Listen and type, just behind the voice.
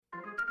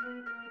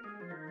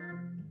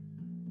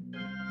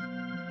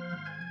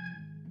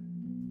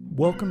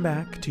Welcome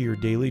back to your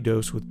Daily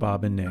Dose with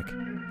Bob and Nick.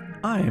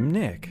 I am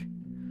Nick.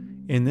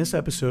 In this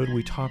episode,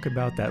 we talk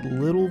about that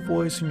little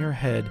voice in your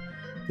head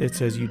that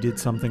says you did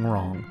something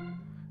wrong.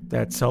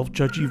 That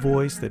self-judgy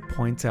voice that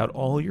points out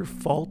all your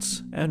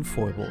faults and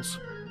foibles.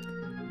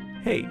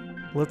 Hey,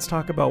 let's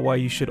talk about why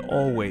you should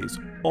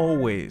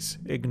always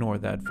ignore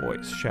that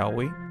voice, shall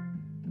we?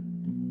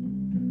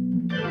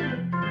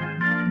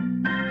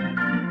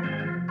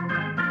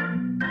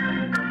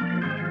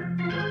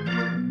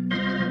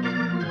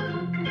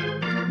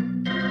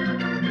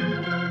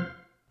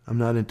 I'm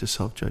not into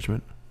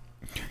self-judgment.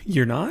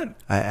 You're not?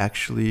 I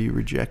actually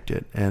reject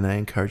it, and I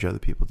encourage other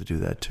people to do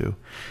that too.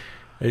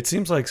 It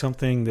seems like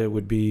something that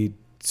would be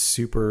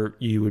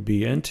you would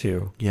be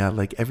into. Yeah,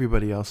 like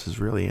everybody else is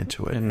really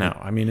into it. And no,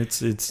 I mean,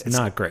 it's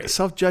not great.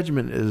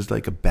 Self-judgment is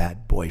like a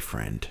bad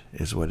boyfriend,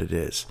 is what it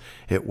is.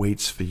 It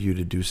waits for you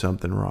to do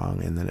something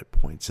wrong, and then it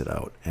points it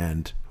out.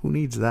 And who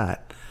needs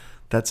that?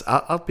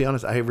 I'll be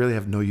honest, I really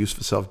have no use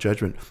for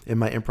self-judgment. In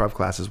my improv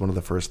classes, one of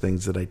the first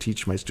things that I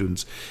teach my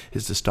students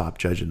is to stop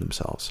judging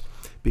themselves.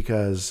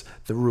 Because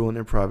the rule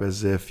in improv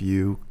is if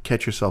you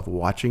catch yourself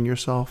watching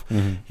yourself,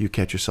 you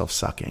catch yourself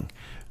sucking.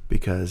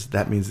 Because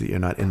that means that you're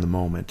not in the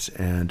moment.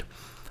 And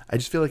I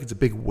just feel like it's a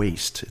big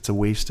waste. It's a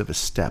waste of a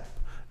step.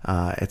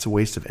 It's a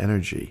waste of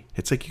energy.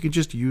 It's like you can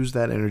just use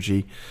that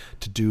energy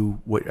to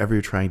do whatever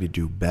you're trying to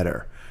do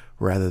better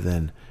rather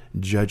than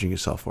judging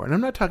yourself for it. And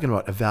I'm not talking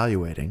about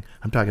evaluating.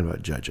 I'm talking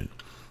about judging.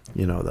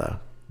 You know,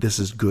 this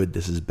is good,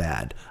 this is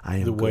bad. I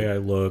am the way good. I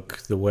look,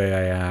 the way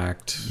I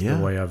act, the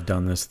way I've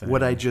done this thing.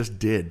 What I just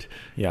did.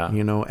 Yeah.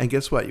 You know, and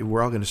guess what?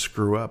 We're all going to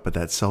screw up, but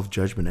that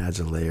self-judgment adds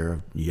a layer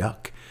of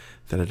yuck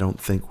that I don't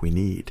think we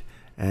need.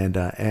 And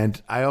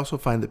I also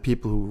find that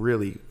people who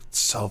really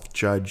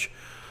self-judge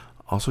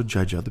also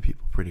judge other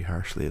people pretty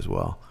harshly as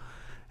well.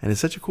 And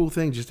it's such a cool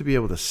thing just to be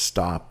able to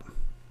stop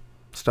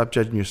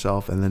judging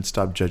yourself and then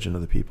stop judging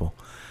other people.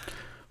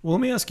 Well, let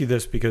me ask you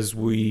this, because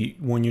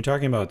when you're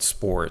talking about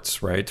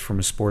sports, right, from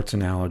a sports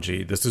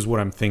analogy, this is what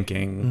I'm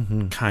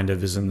thinking kind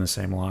of is in the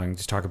same line. You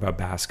talk about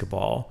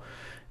basketball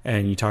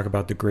and you talk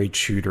about the great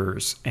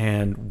shooters,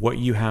 and what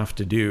you have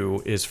to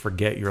do is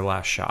forget your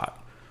last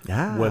shot,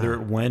 whether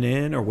it went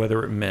in or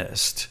whether it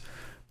missed.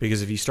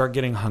 Because if you start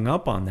getting hung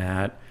up on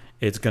that,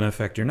 it's going to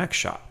affect your next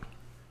shot.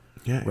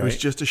 Yeah, right? It was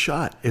just a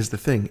shot is the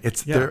thing.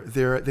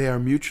 They are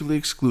mutually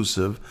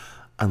exclusive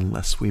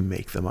unless we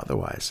make them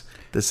otherwise.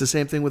 That's the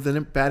same thing with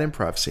a bad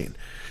improv scene.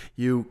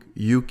 You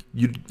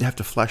have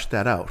to flesh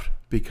that out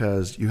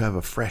because you have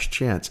a fresh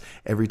chance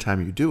every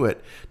time you do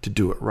it to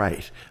do it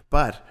right.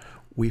 But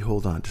we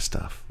hold on to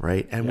stuff,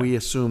 right? And we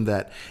assume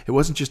that it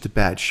wasn't just a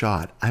bad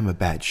shot. I'm a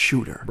bad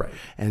shooter. Right.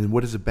 And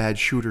what does a bad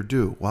shooter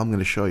do? Well, I'm going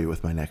to show you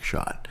with my next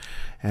shot.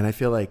 And I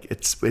feel like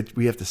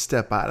we have to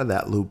step out of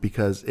that loop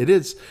because it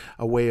is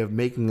a way of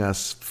making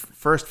us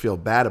first feel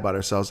bad about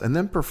ourselves and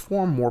then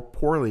perform more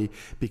poorly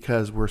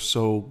because we're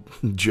so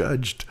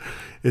judged.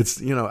 It's,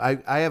 you know,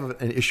 I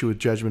have an issue with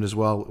judgment as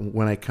well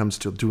when it comes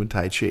to doing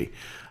Tai Chi.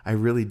 I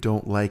really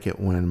don't like it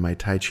when my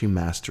Tai Chi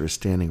master is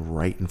standing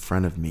right in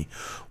front of me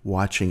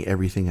watching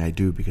everything I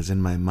do because in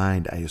my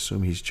mind I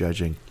assume he's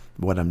judging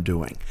what I'm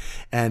doing,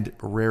 and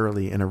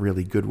rarely in a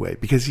really good way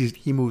because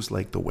he moves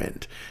like the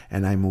wind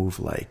and I move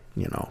like,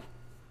 you know,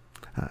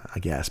 a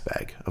gas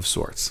bag of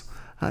sorts.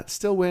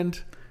 Still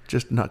wind,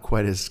 just not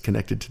quite as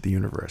connected to the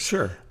universe.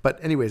 Sure.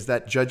 But anyways,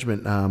 that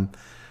judgment,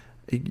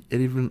 it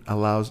even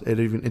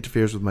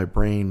interferes with my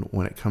brain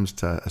when it comes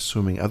to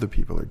assuming other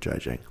people are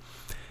judging.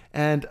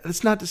 And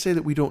it's not to say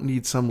that we don't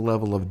need some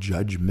level of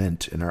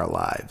judgment in our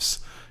lives.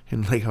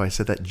 And like how I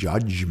said that,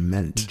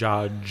 judgment.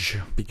 Judge.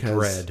 Because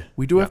dread.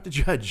 we do have to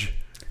judge.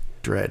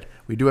 Dread.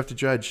 We do have to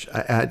judge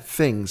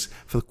things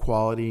for the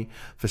quality,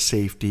 for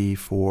safety,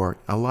 for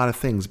a lot of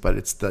things, but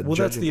it's the judging.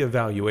 That's the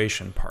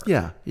evaluation part.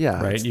 Yeah.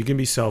 Right? You can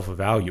be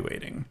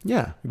self-evaluating.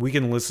 Yeah. We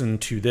can listen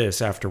to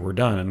this after we're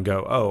done and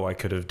go, oh, I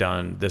could have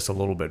done this a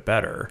little bit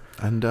better.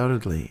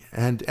 Undoubtedly.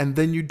 And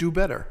then you do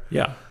better.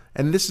 Yeah.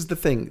 And this is the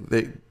thing.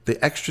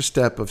 The extra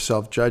step of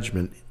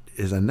self-judgment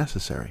is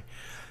unnecessary.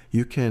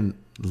 You can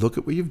look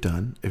at what you've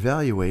done,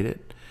 evaluate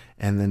it,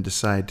 and then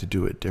decide to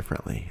do it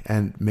differently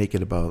and make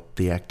it about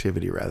the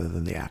activity rather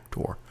than the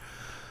actor.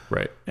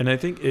 Right. And I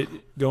think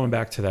going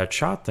back to that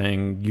shot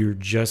thing, you're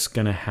just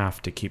going to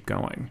have to keep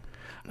going.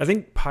 I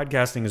think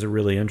podcasting is a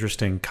really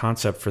interesting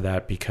concept for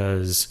that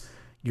because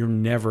you're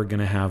never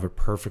going to have a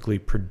perfectly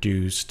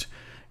produced,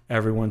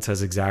 everyone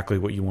says exactly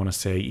what you want to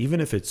say.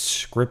 Even if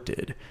it's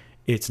scripted,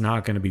 it's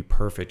not going to be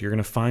perfect. You're going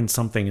to find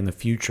something in the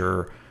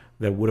future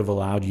that would have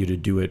allowed you to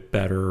do it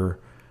better,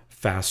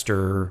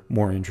 faster,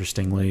 more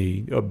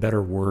interestingly, a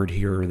better word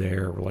here or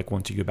there, like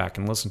once you go back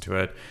and listen to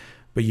it.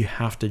 But you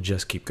have to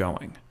just keep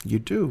going. You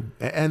do.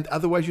 And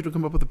otherwise you don't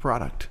come up with a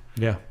product.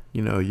 Yeah.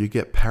 You know, you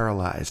get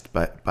paralyzed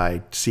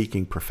by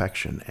seeking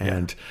perfection.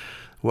 And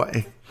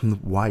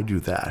why do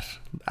that?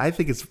 I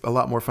think it's a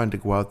lot more fun to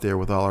go out there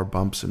with all our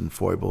bumps and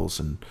foibles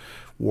and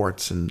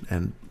warts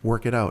and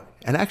work it out.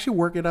 And actually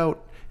work it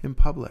out in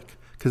public.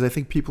 Because I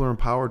think people are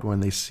empowered when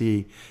they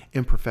see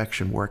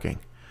imperfection working.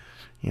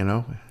 You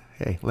know?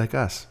 Hey, like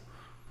us.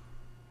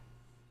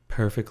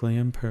 Perfectly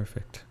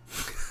Imperfect.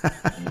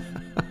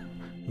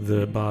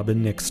 The Bob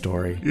and Nick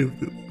story.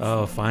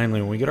 Oh,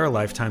 finally, when we get our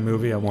Lifetime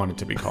movie, I want it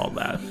to be called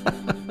that.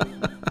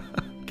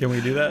 Can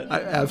we do that?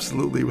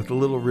 Absolutely, with a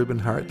little ribbon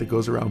heart that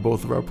goes around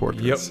both of our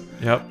portraits.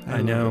 Yep.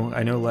 I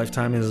know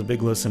Lifetime is a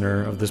big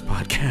listener of this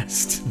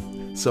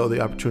podcast. So the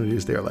opportunity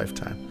is there,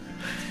 Lifetime.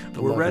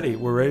 We're ready.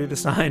 We're ready to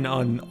sign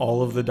on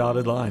all of the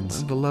dotted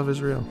lines. And the love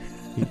is real.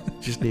 You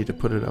just need to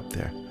put it up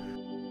there.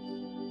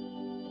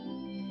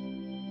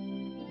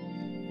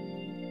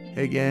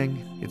 Hey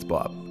gang, it's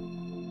Bob.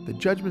 The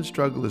judgment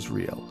struggle is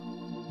real.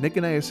 Nick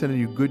and I are sending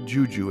you good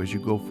juju as you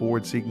go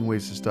forward seeking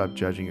ways to stop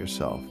judging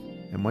yourself.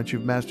 And once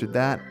you've mastered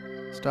that,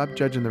 stop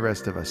judging the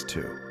rest of us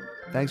too.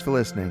 Thanks for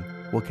listening.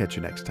 We'll catch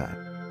you next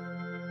time.